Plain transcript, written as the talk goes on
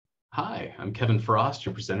Hi, I'm Kevin Frost,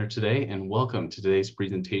 your presenter today, and welcome to today's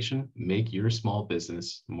presentation, Make Your Small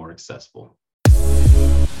Business More Accessible.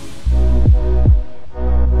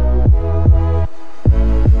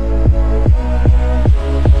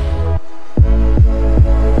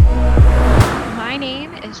 My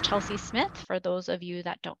name is Chelsea Smith. For those of you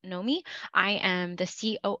that don't know me, I am the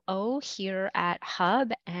COO here at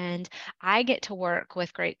Hub, and I get to work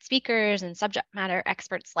with great speakers and subject matter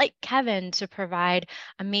experts like Kevin to provide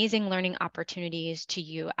amazing learning opportunities to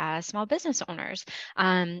you as small business owners.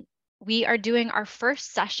 We are doing our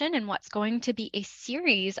first session in what's going to be a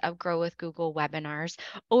series of Grow with Google webinars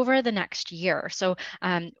over the next year.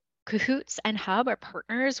 Cahoots and Hub are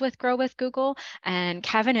partners with Grow with Google, and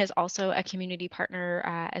Kevin is also a community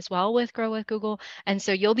partner as well with Grow with Google. And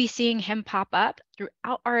so you'll be seeing him pop up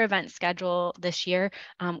throughout our event schedule this year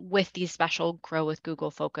with these special Grow with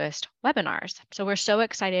Google focused webinars. So we're so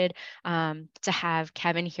excited to have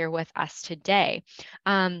Kevin here with us today.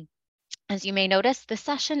 As you may notice, the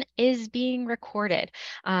session is being recorded.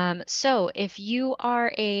 So if you are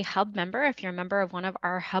a Hub member, if you're a member of one of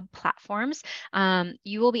our Hub platforms,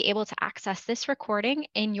 you will be able to access this recording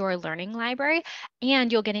in your learning library, and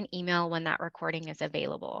you'll get an email when that recording is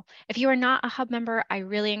available. If you are not a Hub member, I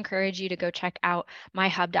really encourage you to go check out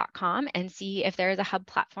myhub.com and see if there is a Hub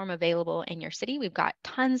platform available in your city. We've got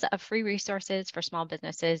tons of free resources for small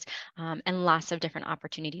businesses and lots of different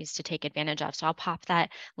opportunities to take advantage of. So I'll pop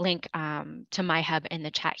that link to my hub in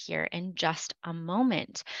the chat here in just a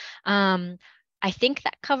moment. I think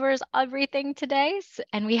that covers everything today,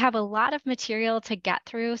 and we have a lot of material to get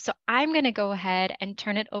through. So I'm going to go ahead and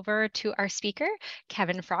turn it over to our speaker,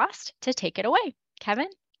 Kevin Frost, to take it away. Kevin,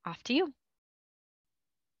 off to you.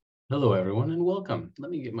 Hello, everyone, and welcome.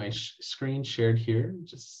 Let me get my screen shared here in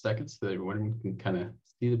just a second so that everyone can kind of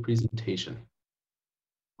see the presentation.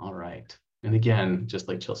 All right. And again, just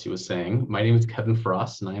like Chelsea was saying, my name is Kevin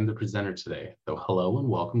Frost, and I am the presenter today. So hello and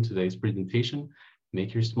welcome to today's presentation,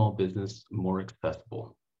 Make Your Small Business More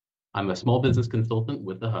Accessible. I'm a small business consultant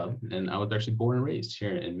with the Hub, and I was actually born and raised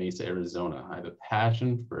here in Mesa, Arizona. I have a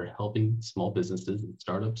passion for helping small businesses and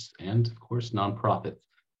startups and, of course, nonprofits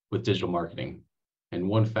with digital marketing. And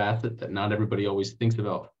one facet that not everybody always thinks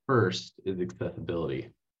about first is accessibility.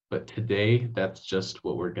 But today, that's just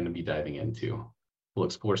what we're going to be diving into. We'll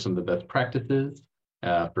explore some of the best practices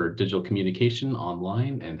for digital communication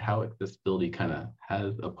online and how accessibility kind of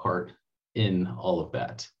has a part in all of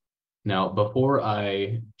that. Now, before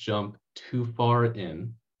I jump too far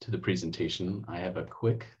in to the presentation, I have a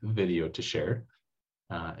quick video to share,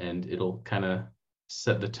 and it'll kind of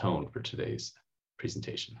set the tone for today's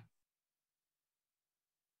presentation.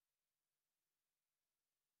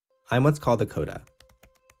 I'm what's called a coda.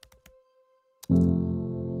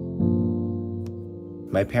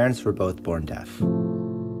 My parents were both born deaf.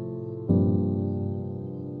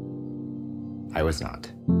 I was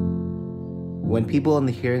not. When people in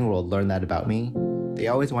the hearing world learn that about me, they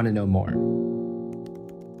always want to know more.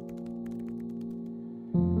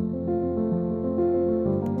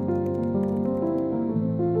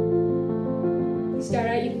 You start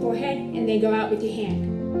out your forehead and then go out with your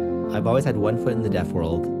hand. I've always had one foot in the deaf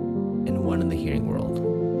world and one in the hearing world.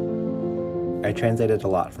 I translated a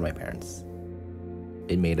lot for my parents.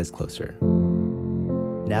 It made us closer.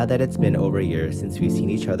 Now that it's been over a year since we've seen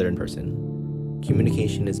each other in person,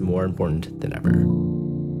 communication is more important than ever.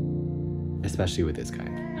 Especially with this kind.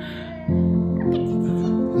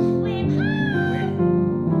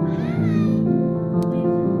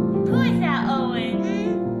 Who is that,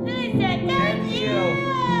 Owen? Who is that? Thank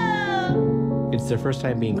you! It's their first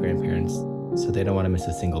time being grandparents, so they don't want to miss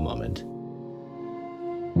a single moment.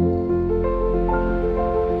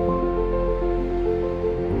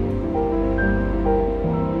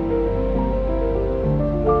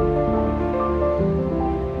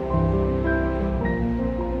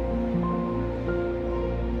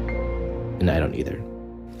 And I don't either.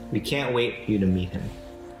 We can't wait for you to meet him.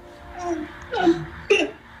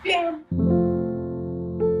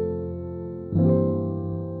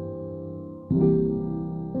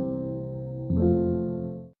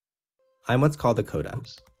 I'm what's called a coda.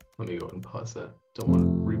 Oops. Let me go ahead and pause that. Don't want to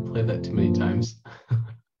replay that too many times.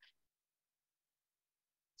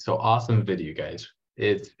 So awesome video, guys.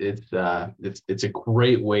 It's a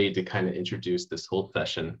great way to kind of introduce this whole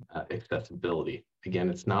session, accessibility. Again,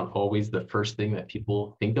 it's not always the first thing that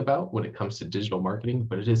people think about when it comes to digital marketing,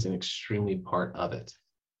 but it is an extremely part of it.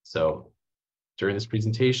 So during this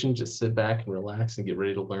presentation, just sit back and relax and get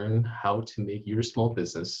ready to learn how to make your small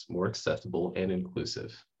business more accessible and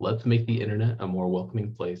inclusive. Let's make the internet a more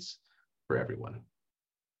welcoming place for everyone.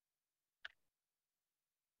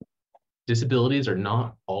 Disabilities are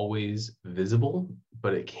not always visible,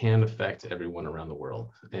 but it can affect everyone around the world.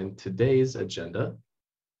 And today's agenda,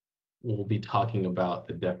 we'll be talking about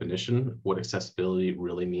the definition of what accessibility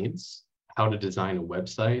really means, how to design a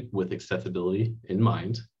website with accessibility in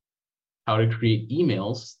mind, how to create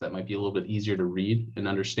emails that might be a little bit easier to read and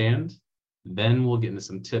understand. Then we'll get into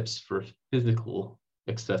some tips for physical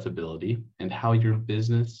accessibility and how your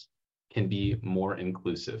business can be more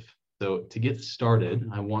inclusive. So to get started,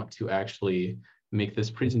 I want to actually make this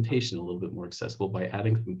presentation a little bit more accessible by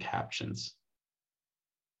adding some captions.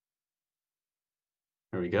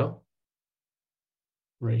 There we go.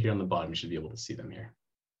 Right here on the bottom, you should be able to see them here.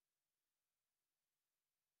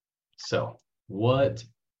 So what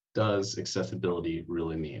does accessibility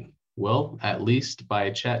really mean? Well, at least by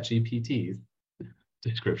ChatGPT's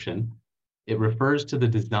description, it refers to the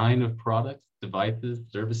design of products, devices,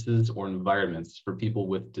 services, or environments for people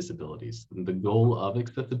with disabilities. And the goal of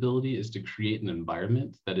accessibility is to create an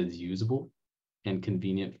environment that is usable and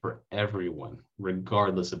convenient for everyone,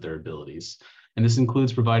 regardless of their abilities. And this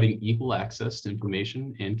includes providing equal access to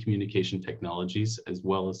information and communication technologies, as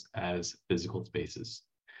well as physical spaces.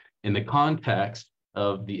 In the context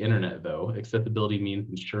of the internet, though, accessibility means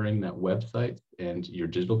ensuring that websites and your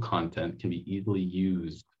digital content can be easily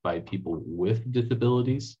used by people with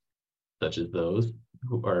disabilities, such as those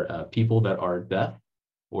who are people that are deaf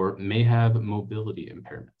or may have mobility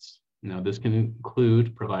impairments. Now, this can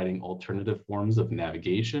include providing alternative forms of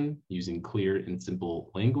navigation, using clear and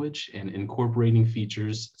simple language, and incorporating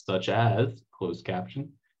features such as closed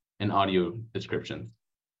caption and audio descriptions.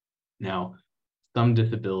 Now, some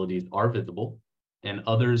disabilities are visible and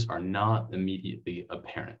others are not immediately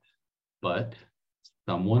apparent, but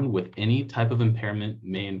someone with any type of impairment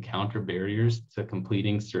may encounter barriers to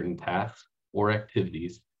completing certain tasks or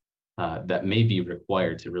activities that may be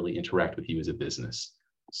required to really interact with you as a business.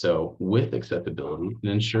 So with accessibility, it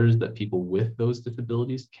ensures that people with those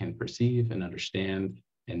disabilities can perceive and understand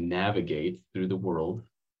and navigate through the world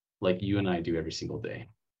like you and I do every single day.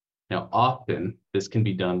 Now, often this can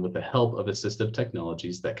be done with the help of assistive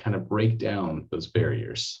technologies that kind of break down those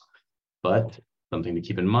barriers. But something to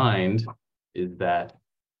keep in mind is that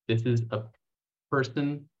this is a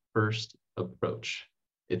person-first approach.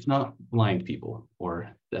 It's not blind people or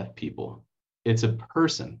deaf people. It's a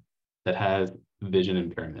person that has vision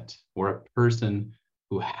impairment or a person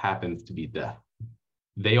who happens to be deaf.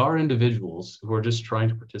 They are individuals who are just trying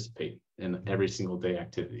to participate in every single day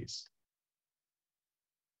activities.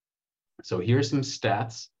 So here's some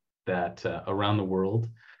stats that around the world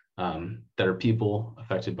that are people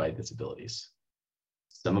affected by disabilities.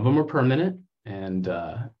 Some of them are permanent, and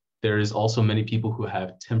there is also many people who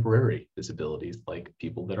have temporary disabilities, like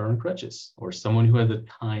people that are on crutches or someone who has a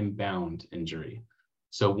time-bound injury.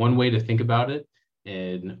 So one way to think about it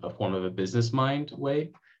in a form of a business mind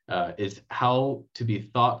way is how to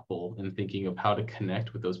be thoughtful in thinking of how to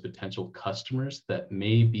connect with those potential customers that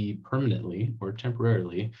may be permanently or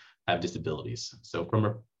temporarily have disabilities. So from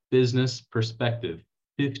a business perspective,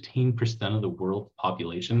 15% of the world's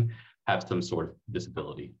population have some sort of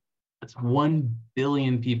disability. That's 1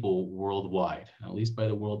 billion people worldwide, at least by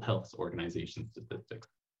the World Health Organization statistics.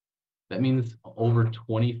 That means over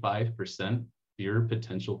 25% of your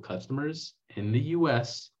potential customers in the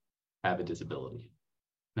US have a disability.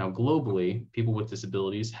 Now, globally, people with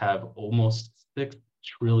disabilities have almost 6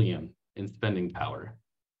 trillion in spending power.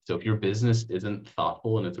 So if your business isn't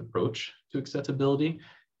thoughtful in its approach to accessibility,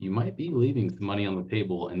 you might be leaving some money on the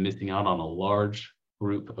table and missing out on a large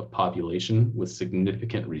group of population with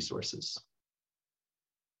significant resources.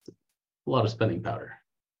 A lot of spending power.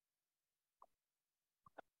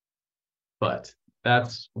 But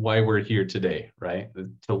that's why we're here today, right?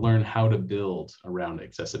 To learn how to build around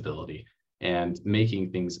accessibility and making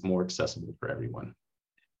things more accessible for everyone.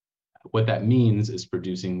 What that means is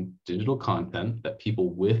producing digital content that people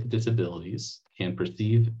with disabilities can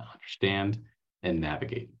perceive, understand, and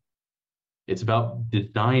navigate. It's about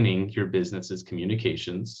designing your business's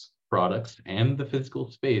communications, products, and the physical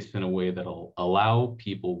space in a way that'll allow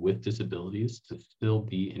people with disabilities to still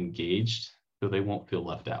be engaged so they won't feel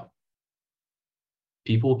left out.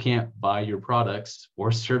 People can't buy your products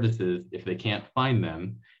or services if they can't find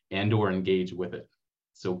them and or engage with it.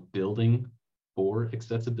 So building for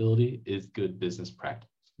accessibility is good business practice.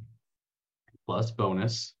 Plus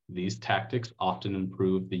bonus, these tactics often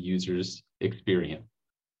improve the user's experience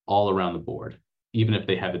all around the board, even if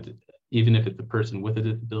it's a person with a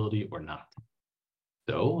disability or not.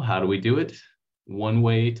 So how do we do it? One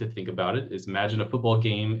way to think about it is imagine a football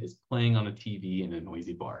game is playing on a TV in a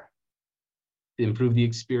noisy bar. To improve the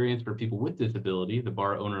experience for people with disability, the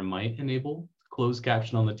bar owner might enable closed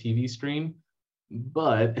caption on the TV screen,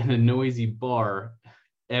 but in a noisy bar,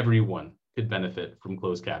 everyone could benefit from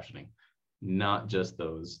closed captioning, not just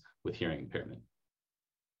those with hearing impairment.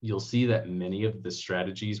 You'll see that many of the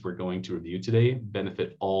strategies we're going to review today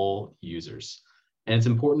benefit all users. And it's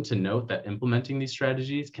important to note that implementing these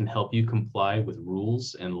strategies can help you comply with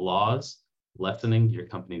rules and laws, lessening your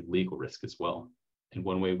company's legal risk as well. And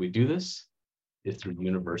one way we do this is through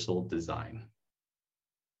universal design.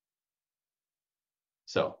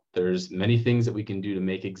 So there's many things that we can do to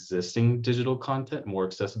make existing digital content more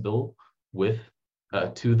accessible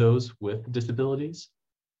to those with disabilities.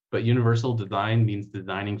 But universal design means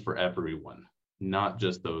designing for everyone, not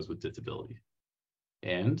just those with disabilities.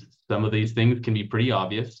 And some of these things can be pretty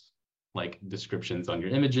obvious, like descriptions on your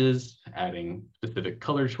images, adding specific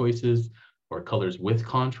color choices or colors with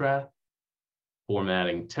contrast,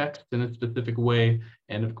 formatting text in a specific way,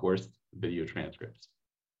 and of course, video transcripts.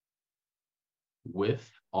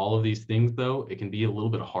 With all of these things, though, it can be a little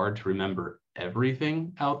bit hard to remember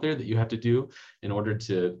everything out there that you have to do in order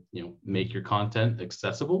to, make your content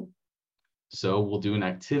accessible. So we'll do an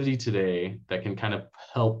activity today that can kind of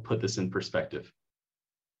help put this in perspective.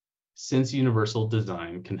 Since universal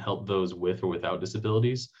design can help those with or without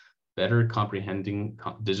disabilities, better comprehending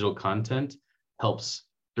digital content helps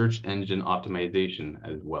search engine optimization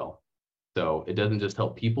as well. So it doesn't just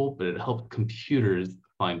help people, but it helps computers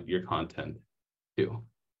find your content too.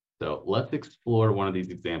 So let's explore one of these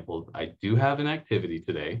examples. I do have an activity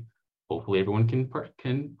today. Hopefully everyone can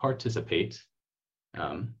participate.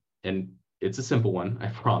 And it's a simple one, I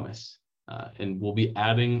promise. And we'll be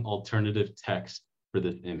adding alternative text for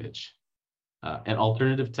this image. And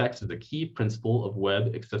alternative text is a key principle of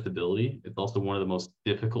web accessibility. It's also one of the most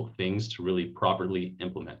difficult things to really properly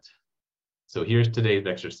implement. So here's today's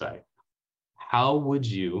exercise. How would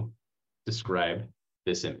you describe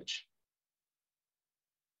this image?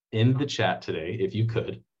 In the chat today, if you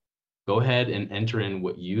could, go ahead and enter in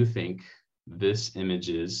what you think this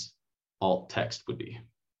image's alt text would be.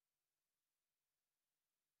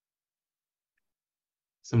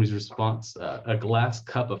 Somebody's response, a glass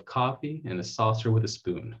cup of coffee and a saucer with a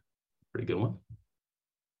spoon. Pretty good one.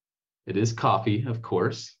 It is coffee, of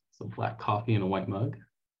course. So black coffee in a white mug.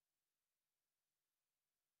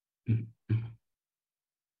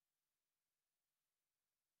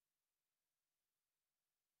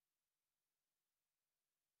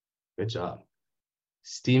 Good job.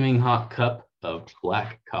 Steaming hot cup of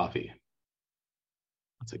black coffee.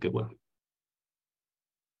 That's a good one.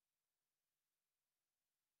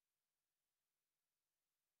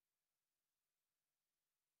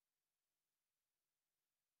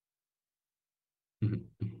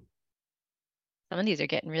 Some of these are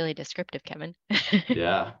getting really descriptive, Kevin.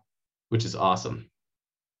 Yeah, which is awesome.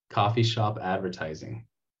 Coffee shop advertising.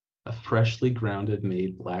 A freshly grounded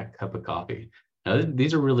made black cup of coffee. Now,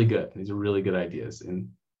 these are really good. These are really good ideas. And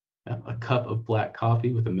a cup of black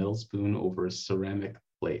coffee with a metal spoon over a ceramic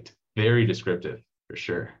plate. Very descriptive, for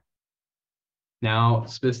sure. Now,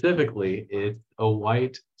 specifically, it's a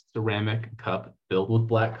white ceramic cup filled with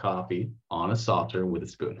black coffee on a saucer with a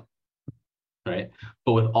spoon, right?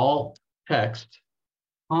 But with alt text,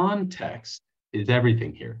 context is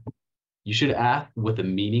everything here. You should ask what the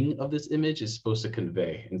meaning of this image is supposed to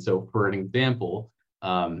convey. And so for an example,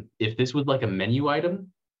 if this was like a menu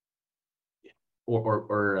item,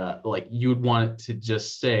 or like you would want it to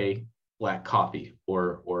just say black coffee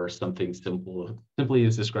or something simply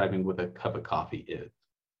is describing what a cup of coffee is.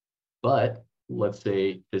 But let's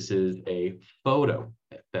say this is a photo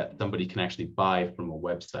that somebody can actually buy from a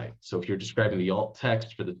website. So if you're describing the alt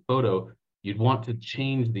text for this photo, you'd want to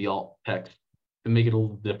change the alt text to make it a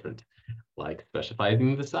little different, like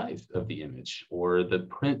specifying the size of the image or the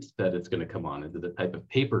print that it's going to come on. Is it a type of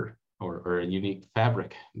paper or a unique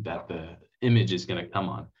fabric that the image is going to come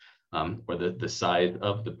on, or the size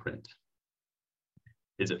of the print?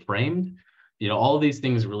 Is it framed? All of these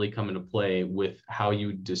things really come into play with how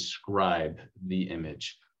you describe the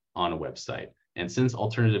image on a website. And since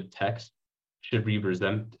alternative text should be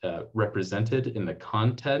represented in the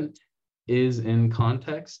content is in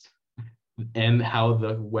context, and how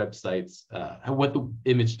the websites, what the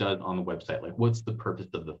image does on the website, like what's the purpose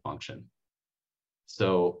of the function.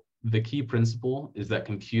 So the key principle is that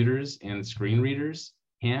computers and screen readers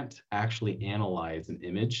can't actually analyze an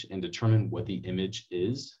image and determine what the image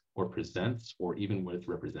is or presents or even what it's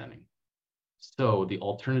representing. So the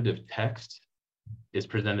alternative text is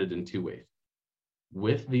presented in two ways.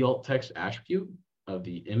 With the alt text attribute of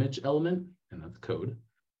the image element, and that's code,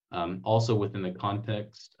 also within the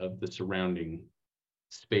context of the surrounding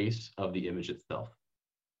space of the image itself.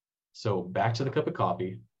 So back to the cup of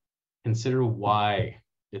coffee. consider why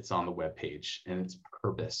it's on the web page and its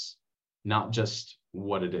purpose, not just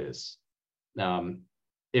what it is.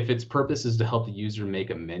 If its purpose is to help the user make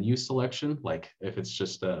a menu selection, like if it's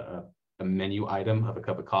just a menu item of a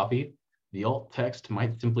cup of coffee, the alt text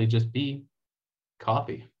might simply just be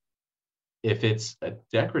coffee. If it's a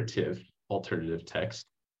decorative alternative text,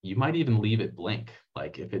 you might even leave it blank.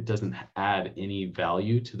 Like if it doesn't add any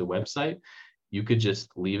value to the website, you could just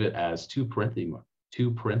leave it as two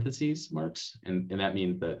parentheses marks, and that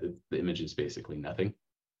means that the image is basically nothing,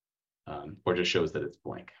 or just shows that it's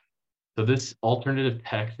blank. So this alternative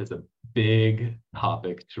text is a big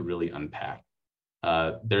topic to really unpack.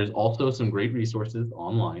 There's also some great resources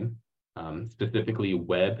online, specifically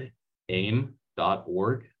webaim.org,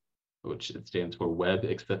 which it stands for Web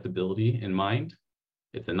Accessibility in Mind.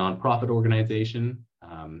 It's a nonprofit organization,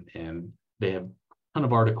 and they have a ton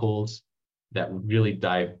of articles that really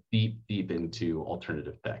dive deep into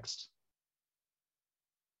alternative text.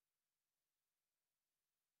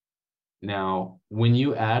 Now, when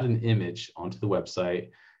you add an image onto the website,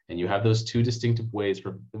 and you have those two distinctive ways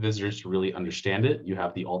for visitors to really understand it, you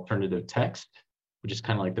have the alternative text, which is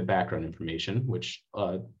kind of like the background information, which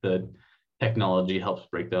the technology helps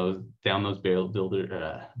break down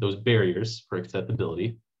those barriers for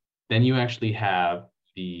accessibility. Then you actually have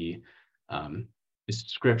the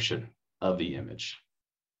description of the image.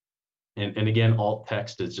 And again, alt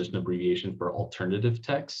text is just an abbreviation for alternative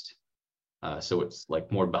text. So it's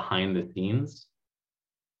like more behind the scenes.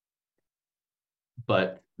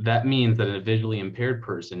 But that means that a visually impaired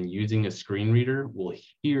person using a screen reader will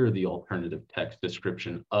hear the alternative text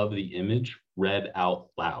description of the image read out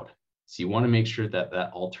loud. So you want to make sure that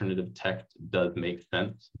that alternative text does make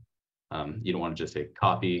sense. You don't want to just say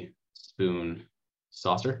coffee, spoon,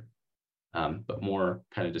 saucer, but more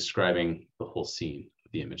kind of describing the whole scene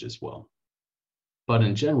of the image as well. But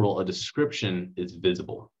in general, a description is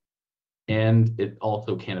visible, and it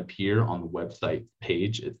also can appear on the website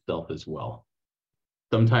page itself as well.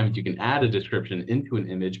 Sometimes you can add a description into an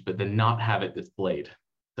image, but then not have it displayed.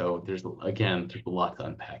 So there's a lot to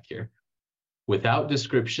unpack here. Without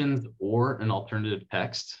descriptions or an alternative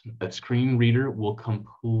text, a screen reader will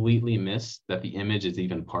completely miss that the image is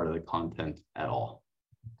even part of the content at all.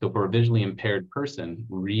 So for a visually impaired person,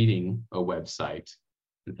 reading a website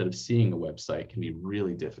instead of seeing a website can be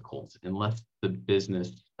really difficult unless the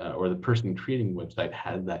business or the person creating the website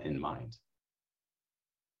has that in mind.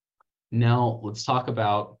 Now let's talk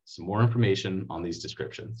about some more information on these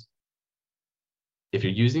descriptions. If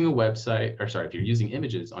you're using a website, if you're using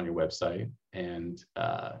images on your website and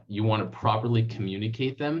you want to properly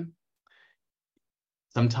communicate them,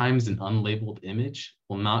 sometimes an unlabeled image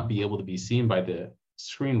will not be able to be seen by the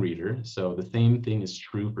screen reader. So the same thing is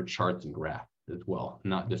true for charts and graphs as well,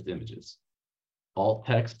 not just images. Alt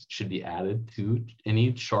text should be added to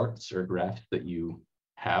any charts or graphs that you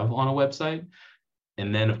have on a website.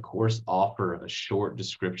 And then, of course, offer a short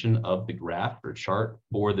description of the graph or chart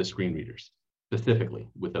for the screen readers, specifically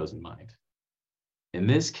with those in mind. In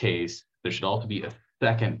this case, there should also be a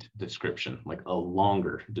second description, like a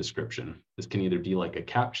longer description. This can either be like a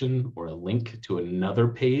caption or a link to another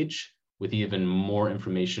page with even more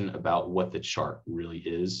information about what the chart really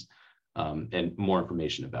is, and more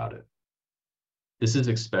information about it. This is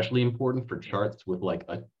especially important for charts with like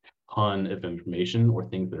a ton of information or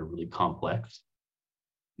things that are really complex.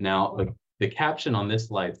 Now, the caption on this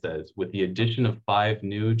slide says, with the addition of 5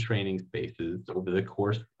 new training spaces over the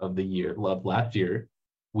course of the last year,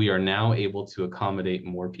 we are now able to accommodate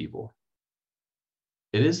more people.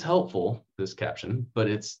 It is helpful, this caption, but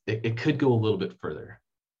it could go a little bit further.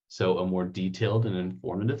 So a more detailed and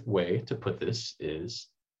informative way to put this is,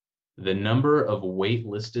 the number of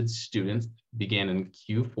waitlisted students began in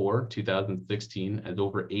Q4 2016 as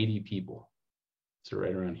over 80 people. So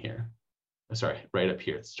right around here. Sorry, right up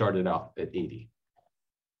here. It started off at 80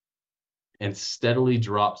 and steadily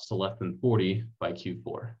drops to less than 40 by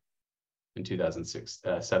Q4 in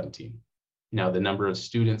 2017. Now, the number of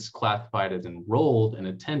students classified as enrolled and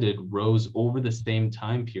attended rose over the same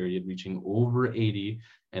time period, reaching over 80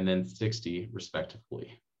 and then 60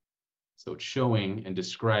 respectively. So it's showing and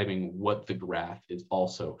describing what the graph is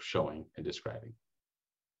also showing and describing.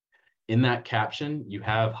 In that caption, you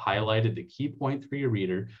have highlighted the key points for your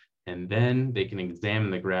reader, and then they can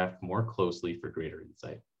examine the graph more closely for greater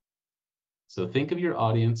insight. So think of your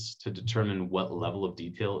audience to determine what level of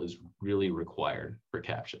detail is really required for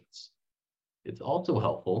captions. It's also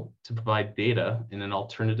helpful to provide data in an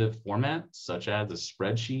alternative format, such as a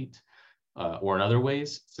spreadsheet or in other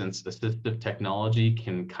ways, since assistive technology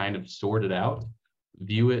can kind of sort it out,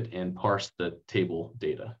 view it, and parse the table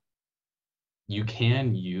data. You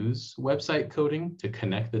can use website coding to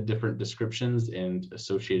connect the different descriptions and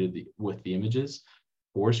associated with the images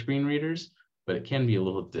for screen readers, but it can be a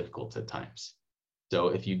little difficult at times. So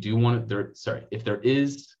if you do want if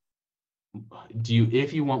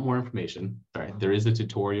you want more information, there is a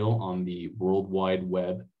tutorial on the World Wide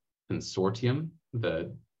Web Consortium,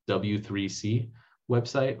 the W3C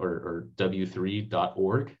website, or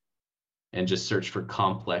w3.org, and just search for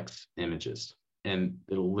complex images. And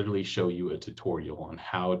it'll literally show you a tutorial on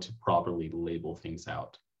how to properly label things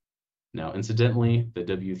out. Now, incidentally, the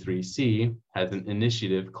W3C has an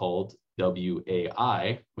initiative called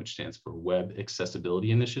WAI, which stands for Web Accessibility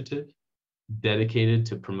Initiative, dedicated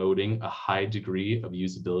to promoting a high degree of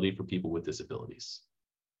usability for people with disabilities.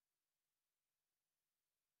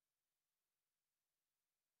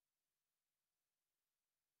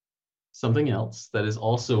 Something else that is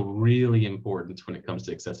also really important when it comes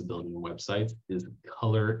to accessibility in websites is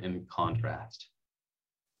color and contrast.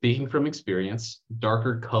 Speaking from experience,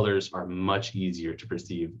 darker colors are much easier to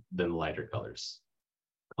perceive than lighter colors.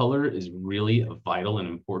 Color is really a vital and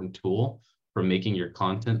important tool for making your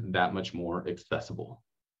content that much more accessible.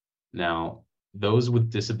 Now, those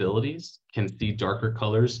with disabilities can see darker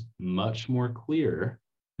colors much more clear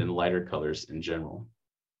than lighter colors in general.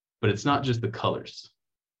 But it's not just the colors.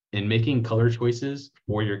 In making color choices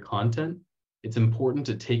for your content, it's important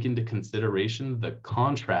to take into consideration the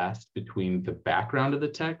contrast between the background of the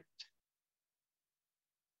text,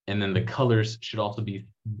 and then the colors should also be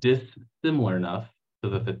dissimilar enough so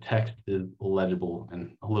that the text is legible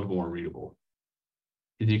and a little more readable.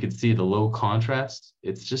 As you can see, the low contrast,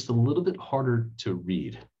 it's just a little bit harder to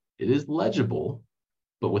read. It is legible,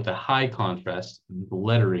 but with the high contrast, the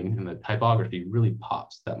lettering and the typography really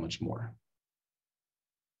pops that much more.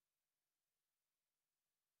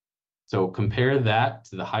 So compare that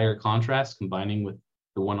to the higher contrast combining with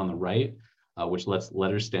the one on the right, which lets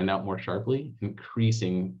letters stand out more sharply,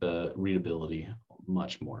 increasing the readability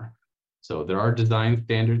much more. So there are design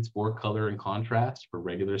standards for color and contrast for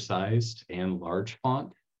regular sized and large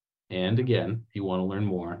font. And again, if you want to learn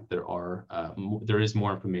more, there is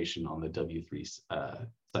more information on the W3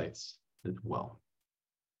 sites as well.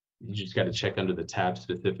 You just got to check under the tab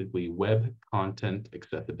specifically Web Content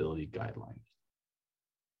Accessibility Guidelines.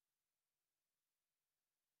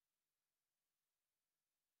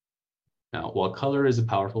 Now, while color is a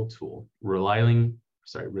powerful tool, relying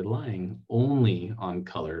only on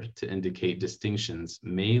color to indicate distinctions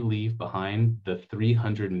may leave behind the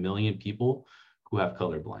 300 million people who have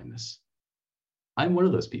color blindness. I'm one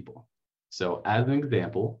of those people. So as an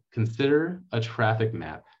example, consider a traffic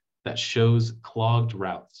map that shows clogged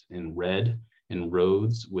routes in red and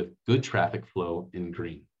roads with good traffic flow in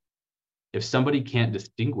green. If somebody can't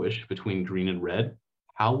distinguish between green and red,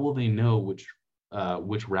 how will they know which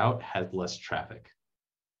route has less traffic?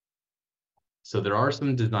 So there are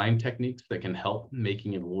some design techniques that can help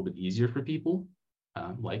making it a little bit easier for people,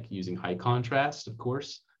 like using high contrast, of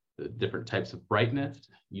course, the different types of brightness,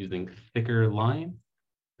 using thicker line,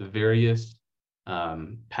 the various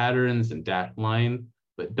patterns and dashed line,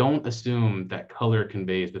 but don't assume that color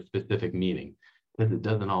conveys a specific meaning, because it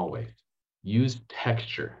doesn't always. Use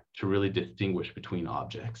texture to really distinguish between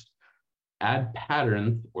objects. Add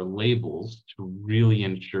patterns or labels to really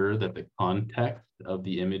ensure that the context of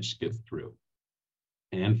the image gets through.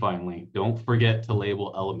 And finally, don't forget to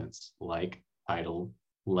label elements like title,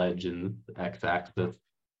 legend, x-axis,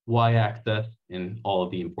 y-axis, and all of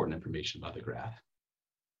the important information about the graph.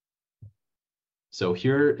 So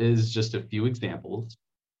here is just a few examples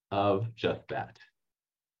of just that.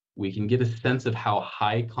 We can get a sense of how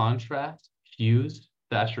high contrast, hues,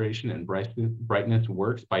 saturation, and brightness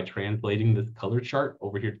works by translating this color chart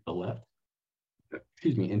over here to the left,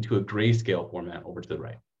 into a grayscale format over to the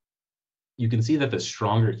right. You can see that the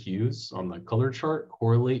stronger hues on the color chart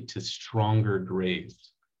correlate to stronger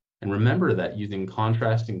grays. And remember that using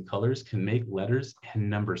contrasting colors can make letters and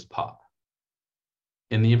numbers pop.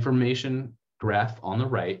 In the information graph on the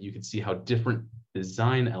right, you can see how different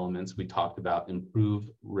design elements we talked about improve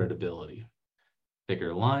readability.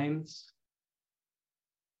 Thicker lines,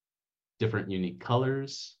 different unique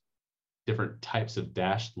colors, different types of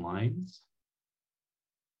dashed lines,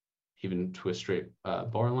 even to a straight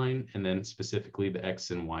bar line, and then specifically the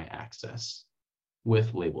X and Y axis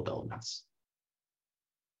with labeled elements.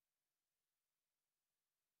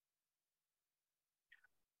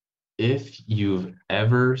 If you've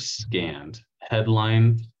ever scanned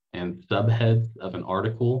headlines and subheads of an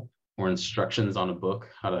article or instructions on a book,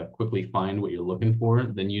 how to quickly find what you're looking for,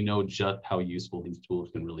 then you know just how useful these tools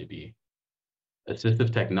can really be.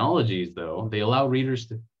 Assistive technologies, though, they allow readers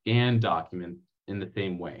to scan documents in the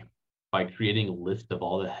same way. by creating a list of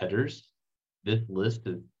all the headers. This list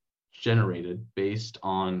is generated based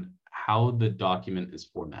on how the document is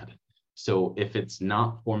formatted. So if it's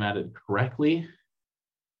not formatted correctly,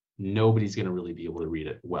 nobody's going to really be able to read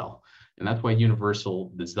it well. And that's why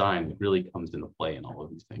universal design really comes into play in all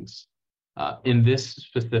of these things. In this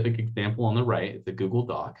specific example on the right, it's a Google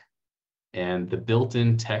Doc, and the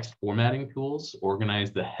built-in text formatting tools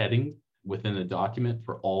organize the heading within the document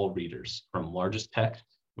for all readers, from largest text,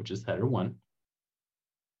 which is header 1,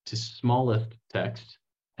 to smallest text,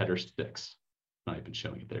 header 6. Not even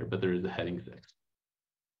showing it there, but there is a heading 6.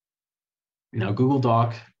 Now, Google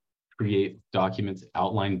Doc creates documents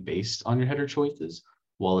outlined based on your header choices,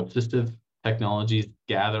 while assistive technologies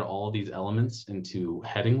gather all of these elements into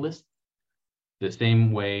heading lists. The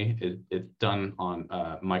same way it's done on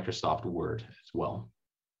Microsoft Word as well.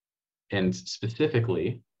 And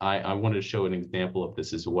specifically, I wanted to show an example of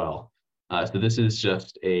this as well. So this is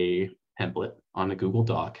just a template on a Google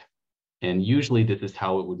Doc. And usually this is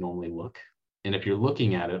how it would normally look. And if you're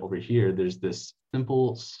looking at it over here, there's this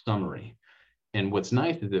simple summary. And what's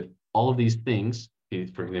nice is if all of these things,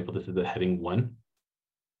 for example, this is the heading 1,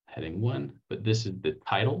 but this is the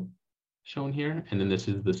title shown here, and then this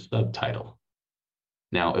is the subtitle.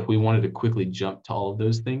 Now, if we wanted to quickly jump to all of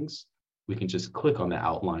those things, we can just click on the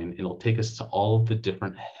outline and it'll take us to all of the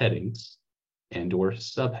different headings and or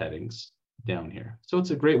subheadings down here. So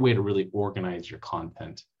it's a great way to really organize your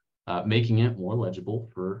content, making it more legible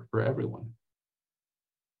for everyone.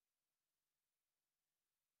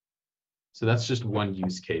 So that's just one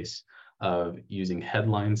use case of using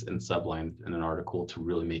headlines and sublines in an article to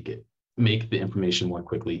really make the information more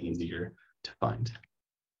quickly, easier to find.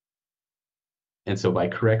 And so by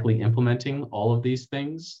correctly implementing all of these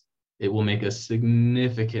things, it will make a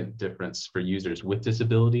significant difference for users with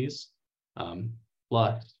disabilities,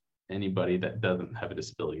 plus anybody that doesn't have a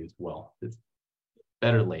disability as well. It's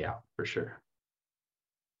better layout for sure.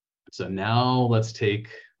 So now let's take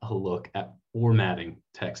a look at formatting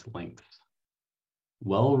text links.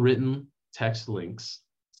 Well-written text links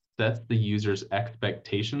sets the user's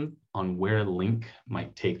expectation on where a link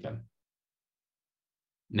might take them.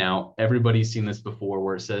 Now, everybody's seen this before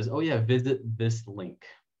where it says, oh yeah, visit this link.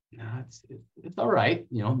 Now, it's all right,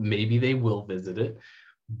 you know, maybe they will visit it,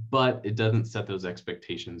 but it doesn't set those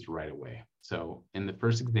expectations right away. So in the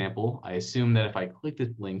first example, I assume that if I click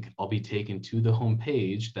this link, I'll be taken to the home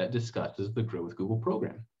page that discusses the Grow with Google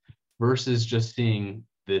program versus just seeing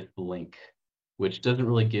this link, which doesn't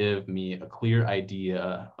really give me a clear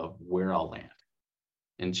idea of where I'll land.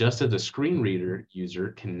 And just as a screen reader user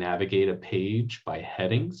can navigate a page by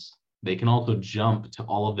headings, they can also jump to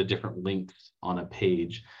all of the different links on a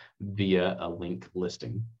page via a link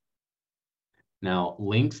listing. Now,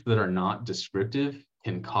 links that are not descriptive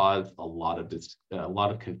can cause a lot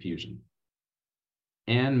of confusion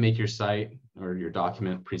and make your site or your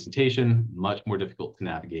document presentation much more difficult to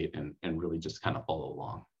navigate and really just kind of follow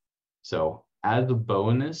along. So as a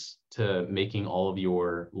bonus to making all of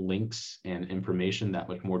your links and information that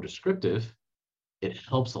much more descriptive, it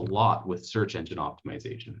helps a lot with search engine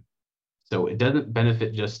optimization. So it doesn't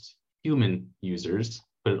benefit just human users,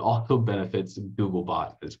 but it also benefits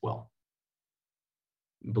Googlebot as well.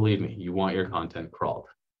 Believe me, you want your content crawled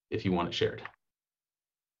if you want it shared.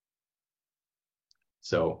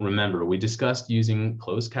 So remember, we discussed using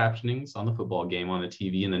closed captionings on the football game on the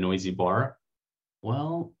TV in the noisy bar.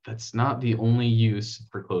 Well, that's not the only use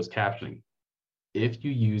for closed captioning. If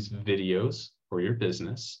you use videos for your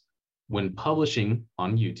business, when publishing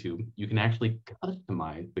on YouTube, you can actually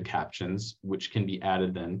customize the captions, which can be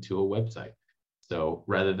added then to a website. So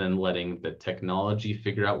rather than letting the technology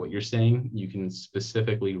figure out what you're saying, you can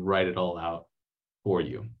specifically write it all out for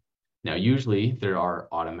you. Now, usually there are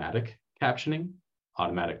automatic captioning,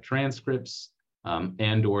 automatic transcripts,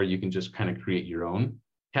 and or you can just kind of create your own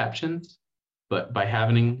captions. But by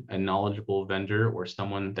having a knowledgeable vendor or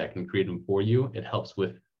someone that can create them for you, it helps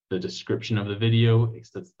with the description of the video, it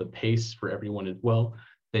sets the pace for everyone as well.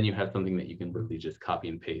 Then you have something that you can really just copy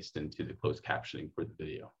and paste into the closed captioning for the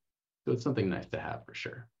video. So it's something nice to have for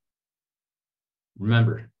sure.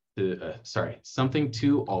 Remember, something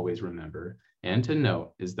to always remember and to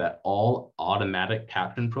note is that all automatic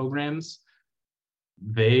caption programs,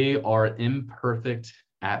 they are imperfect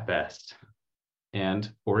at best.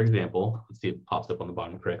 And for example, let's see if it pops up on the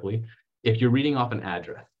bottom correctly. If you're reading off an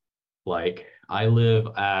address, like I live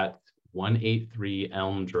at 183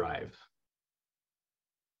 Elm Drive.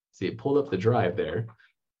 See, it pulled up the drive there,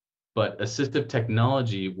 but assistive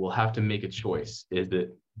technology will have to make a choice. Is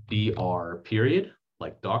it DR period,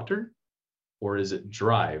 like doctor, or is it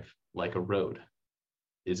drive, like a road?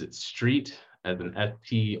 Is it street as an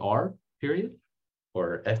STR, period,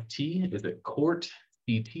 or FT? Is it court?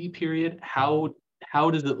 CT period? How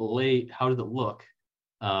does it look?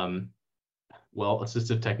 Well,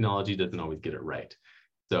 assistive technology doesn't always get it right.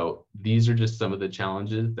 So these are just some of the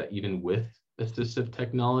challenges that even with assistive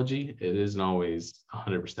technology, it isn't always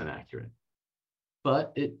 100% accurate,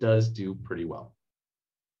 but it does do pretty well.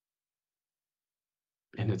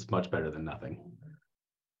 And it's much better than nothing.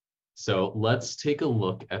 So let's take a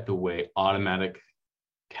look at the way automatic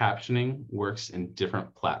captioning works in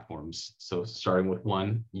different platforms. So starting with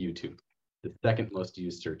one, YouTube, the second most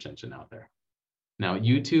used search engine out there. Now,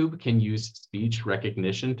 YouTube can use speech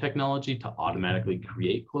recognition technology to automatically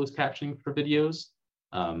create closed captioning for videos,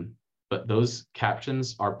 but those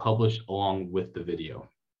captions are published along with the video.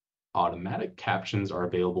 Automatic captions are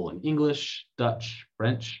available in English, Dutch,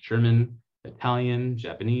 French, German, Italian,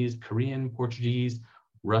 Japanese, Korean, Portuguese,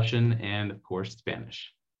 Russian, and of course,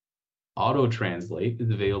 Spanish. Auto translate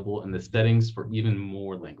is available in the settings for even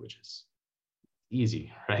more languages.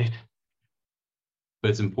 Easy, right? But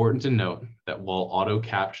it's important to note that while auto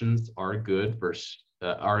captions are a good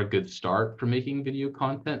start for making video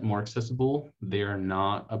content more accessible, they are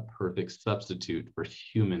not a perfect substitute for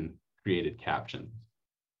human created captions.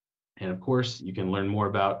 And of course, you can learn more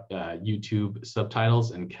about YouTube subtitles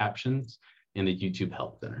and captions in the YouTube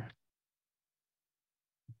Help Center.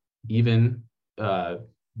 Even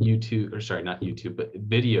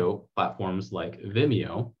video platforms like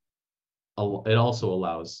Vimeo, it also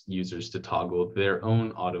allows users to toggle their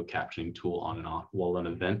own auto captioning tool on and off while an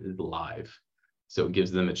event is live. So it gives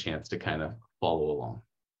them a chance to kind of follow along.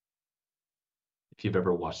 If you've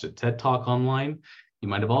ever watched a TED Talk online, you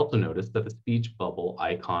might have also noticed that the speech bubble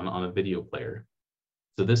icon on a video player.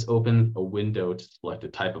 So this opens a window to select a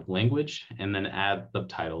type of language and then add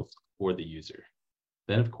subtitles for the user.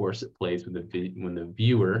 Then, of course, it plays when the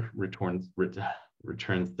viewer returns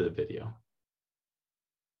the video.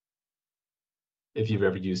 If you've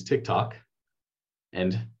ever used TikTok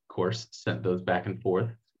and, of course, sent those back and forth,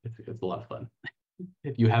 it's a lot of fun.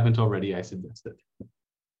 If you haven't already, I suggest it.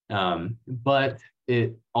 But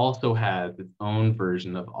it also has its own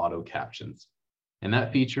version of auto captions. And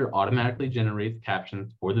that feature automatically generates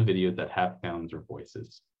captions for the videos that have sounds or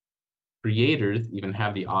voices. Creators even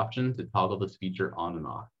have the option to toggle this feature on and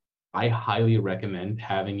off. I highly recommend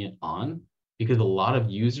having it on because a lot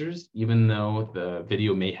of users, even though the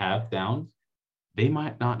video may have sounds, they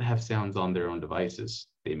might not have sounds on their own devices.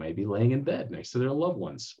 They might be laying in bed next to their loved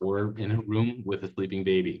ones or in a room with a sleeping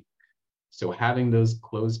baby. So having those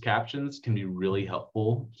closed captions can be really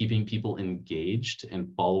helpful, keeping people engaged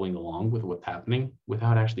and following along with what's happening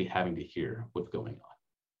without actually having to hear what's going on.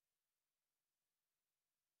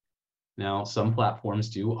 Now, some platforms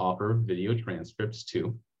do offer video transcripts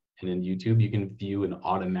too. And in YouTube, you can view an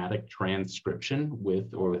automatic transcription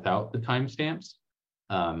with or without the timestamps.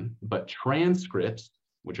 But transcripts,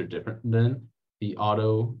 which are different than the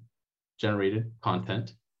auto-generated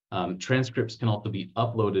content, transcripts can also be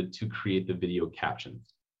uploaded to create the video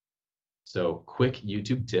captions. So quick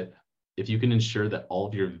YouTube tip, if you can ensure that all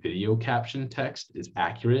of your video caption text is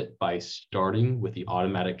accurate by starting with the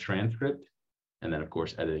automatic transcript, and then of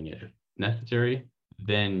course editing it if necessary,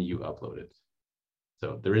 then you upload it.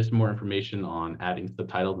 So there is more information on adding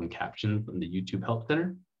subtitles and captions in the YouTube Help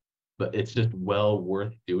Center, but it's just well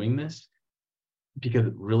worth doing this because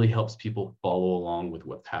it really helps people follow along with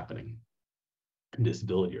what's happening,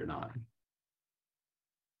 disability or not.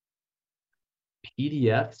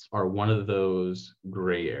 PDFs are one of those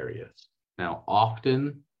gray areas. Now,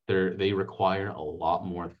 often they require a lot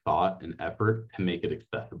more thought and effort to make it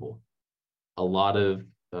accessible. A lot of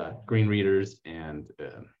screen readers and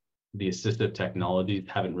the assistive technologies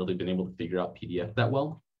haven't really been able to figure out PDFs that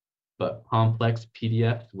well, but complex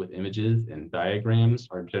PDFs with images and diagrams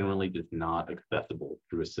are generally just not accessible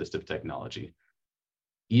through assistive technology.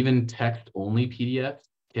 Even text-only PDFs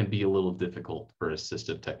can be a little difficult for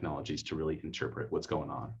assistive technologies to really interpret what's going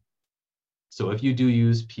on. So if you do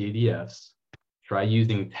use PDFs, try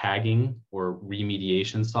using tagging or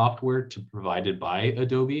remediation software provided by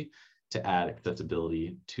Adobe to add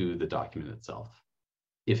accessibility to the document itself.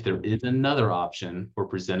 If there is another option for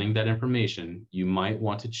presenting that information, you might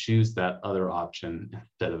want to choose that other option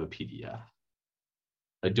instead of a PDF.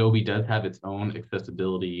 Adobe does have its own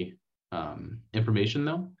accessibility information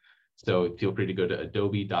though, so feel free to go to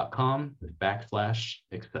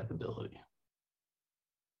adobe.com/accessibility.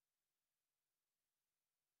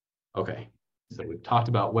 Okay, so we've talked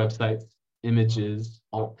about websites, images,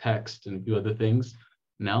 alt text, and a few other things.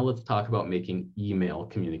 Now let's talk about making email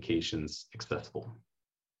communications accessible.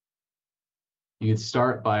 You can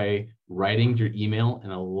start by writing your email in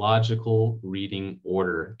a logical reading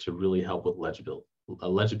order to really help with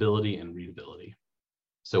legibility and readability.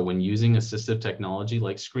 So when using assistive technology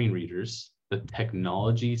like screen readers, the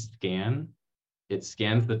technology it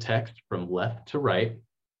scans the text from left to right.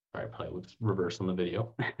 Sorry, probably looks reverse on the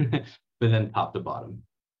video, but then top to bottom.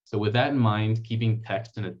 So with that in mind, keeping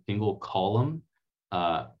text in a single column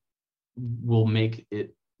will make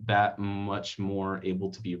it that much more able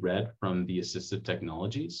to be read from the assistive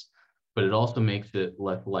technologies, but it also makes it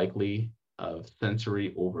less likely of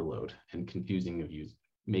sensory overload and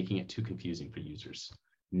making it too confusing for users.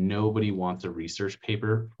 Nobody wants a research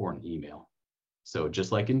paper for an email. So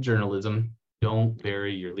just like in journalism, don't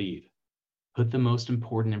bury your lead. Put the most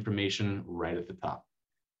important information right at the top.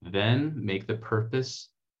 Then make the purpose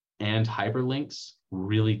and hyperlinks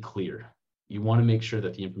really clear. You want to make sure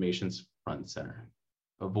that the information's front and center.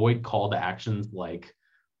 Avoid call to actions like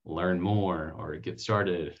learn more or get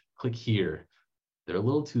started, click here. They're a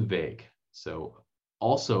little too vague. So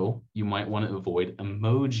also, you might want to avoid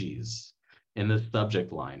emojis in the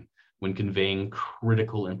subject line when conveying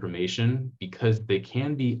critical information, because they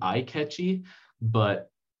can be eye-catchy,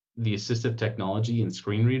 but the assistive technology and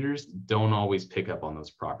screen readers don't always pick up on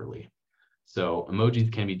those properly. So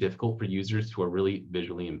emojis can be difficult for users who are really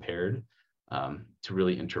visually impaired to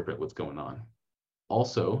really interpret what's going on.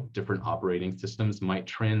 Also, different operating systems might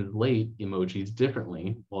translate emojis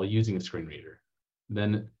differently while using a screen reader.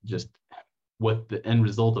 Then just what the end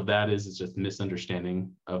result of that is just misunderstanding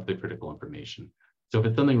of the critical information. So if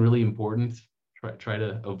it's something really important, try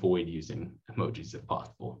to avoid using emojis if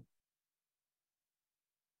possible.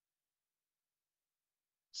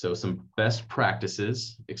 So some best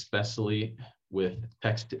practices, especially with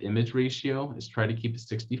text to image ratio, is try to keep it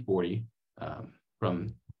 60-40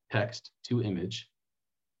 from text to image.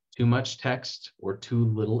 Too much text or too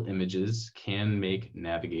little images can make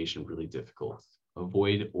navigation really difficult.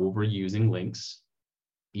 Avoid overusing links.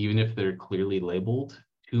 Even if they're clearly labeled,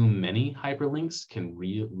 too many hyperlinks can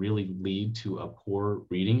really lead to a poor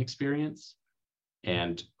reading experience.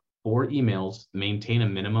 And for emails, maintain a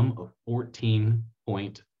minimum of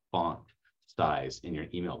 14-point font size in your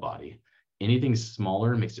email body. Anything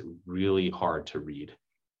smaller makes it really hard to read.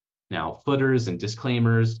 Now, footers and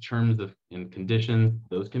disclaimers, terms and conditions,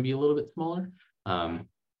 those can be a little bit smaller.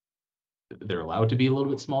 They're allowed to be a little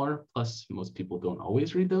bit smaller. Plus, most people don't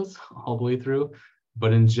always read those all the way through.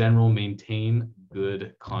 But in general, maintain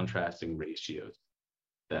good contrasting ratios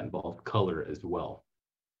that involve color as well.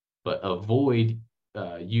 But avoid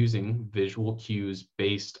using visual cues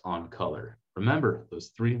based on color. Remember,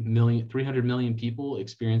 those 300 million people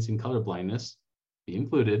experiencing color blindness, be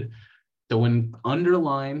included. So when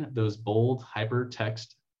underline those bold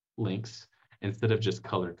hypertext links instead of just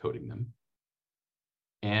color coding them.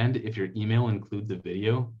 And if your email includes a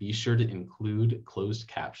video, be sure to include closed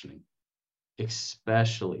captioning,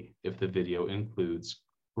 especially if the video includes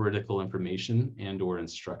critical information and or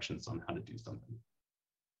instructions on how to do something.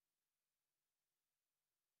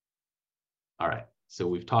 All right, so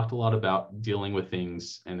we've talked a lot about dealing with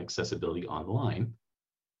things and accessibility online,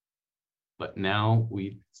 but now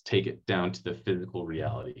we take it down to the physical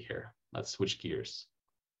reality here. Let's switch gears.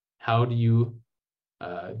 How do you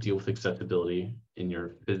deal with accessibility in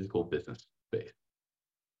your physical business space?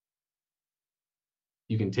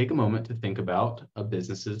 You can take a moment to think about a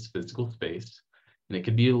business's physical space, and it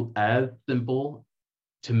could be as simple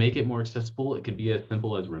to make it more accessible. It could be as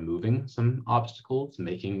simple as removing some obstacles,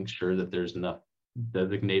 making sure that there's enough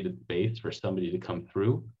designated space for somebody to come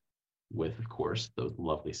through with, of course, those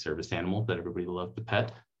lovely service animals that everybody loves to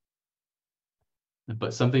pet.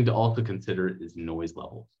 But something to also consider is noise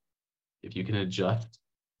levels. If you can adjust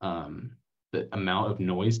the amount of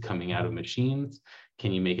noise coming out of machines,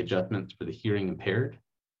 can you make adjustments for the hearing impaired?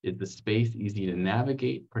 Is the space easy to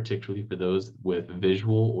navigate, particularly for those with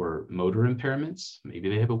visual or motor impairments? Maybe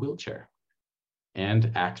they have a wheelchair.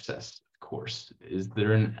 And access, of course. Is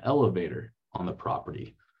there an elevator on the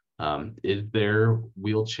property? Is there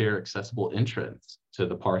wheelchair accessible entrance to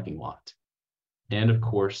the parking lot? And of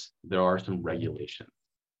course, there are some regulations.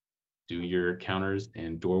 Do your counters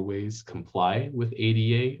and doorways comply with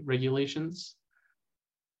ADA regulations?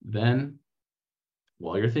 Then,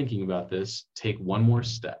 while you're thinking about this, take one more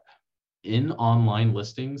step. In online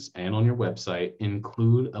listings and on your website,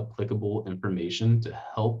 include applicable information to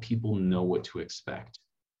help people know what to expect.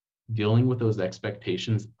 Dealing with those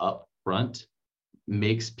expectations up front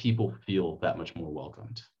makes people feel that much more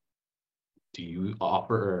welcomed. Do you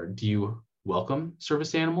welcome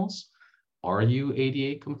service animals? Are you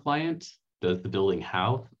ADA compliant? Does the building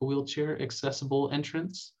have a wheelchair accessible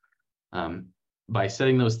entrance? by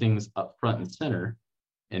setting those things up front and center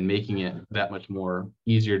and making it that much more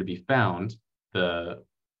easier to be found,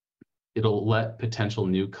 it'll let potential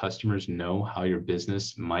new customers know how your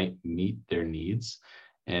business might meet their needs.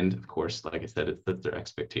 And of course, like I said, it sets their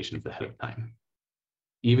expectations ahead of time.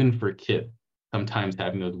 Even for kids, sometimes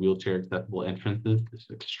having those wheelchair accessible entrances is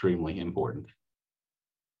extremely important.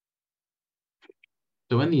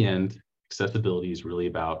 So in the end, accessibility is really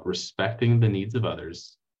about respecting the needs of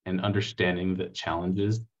others and understanding the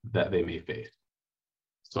challenges that they may face.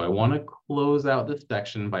 So I want to close out this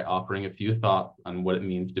section by offering a few thoughts on what it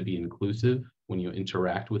means to be inclusive when you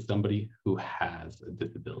interact with somebody who has a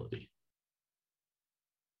disability.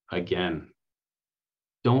 Again,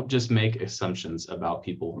 don't just make assumptions about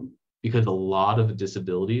people, because a lot of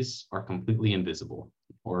disabilities are completely invisible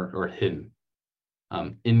or hidden,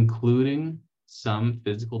 including some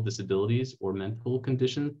physical disabilities or mental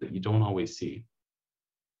conditions that you don't always see.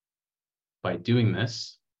 By doing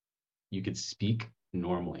this, you could speak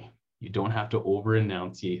normally. You don't have to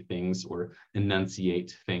over-enunciate things or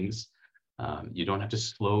enunciate things. You don't have to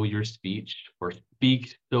slow your speech or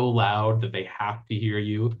speak so loud that they have to hear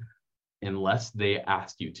you unless they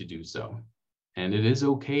ask you to do so. And it is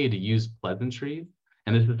okay to use pleasantries.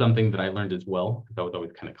 And this is something that I learned as well, because I was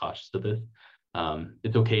always kind of cautious of this.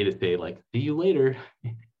 It's okay to say like, see you later,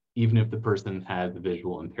 even if the person has a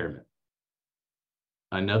visual impairment.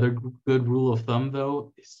 Another good rule of thumb,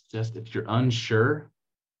 though, is just if you're unsure,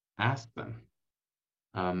 ask them.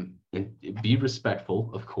 And be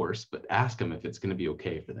respectful, of course, but ask them if it's going to be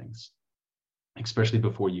okay for things, especially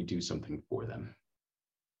before you do something for them.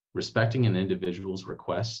 Respecting an individual's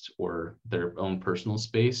request or their own personal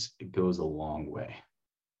space, it goes a long way.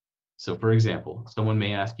 So for example, someone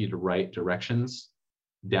may ask you to write directions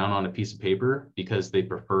down on a piece of paper because they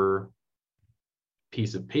prefer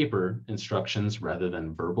piece of paper instructions rather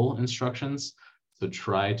than verbal instructions. So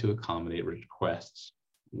try to accommodate requests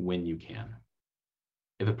when you can.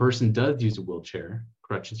 If a person does use a wheelchair,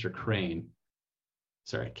 crutches, or cane,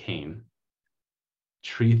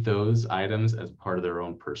 treat those items as part of their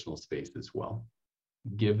own personal space as well.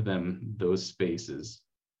 Give them those spaces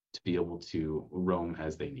to be able to roam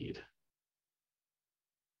as they need.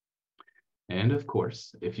 And of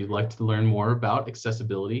course, if you'd like to learn more about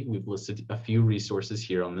accessibility, we've listed a few resources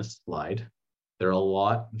here on this slide. There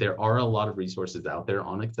are a lot of resources out there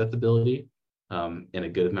on accessibility and a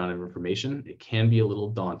good amount of information. It can be a little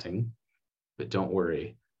daunting, but don't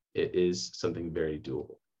worry, it is something very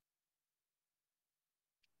doable.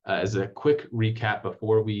 As a quick recap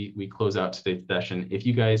before we close out today's session, if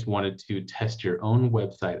you guys wanted to test your own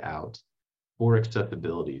website out for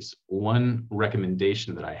accessibilities, one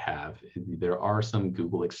recommendation that I have is there are some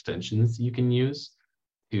Google extensions you can use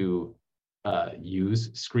to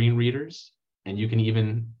use screen readers, and you can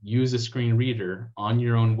even use a screen reader on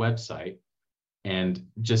your own website and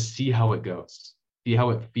just see how it goes, see how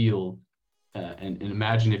it feels, and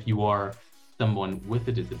imagine if you are someone with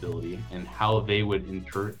a disability and how they would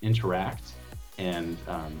interact and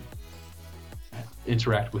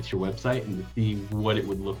interact with your website and to see what it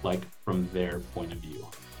would look like from their point of view.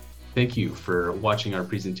 Thank you for watching our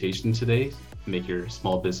presentation today to make your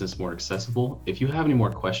small business more accessible. If you have any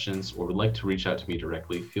more questions or would like to reach out to me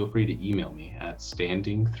directly, feel free to email me at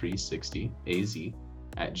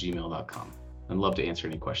standing360az@gmail.com. I'd love to answer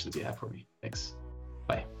any questions you have for me. Thanks.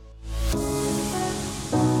 Bye.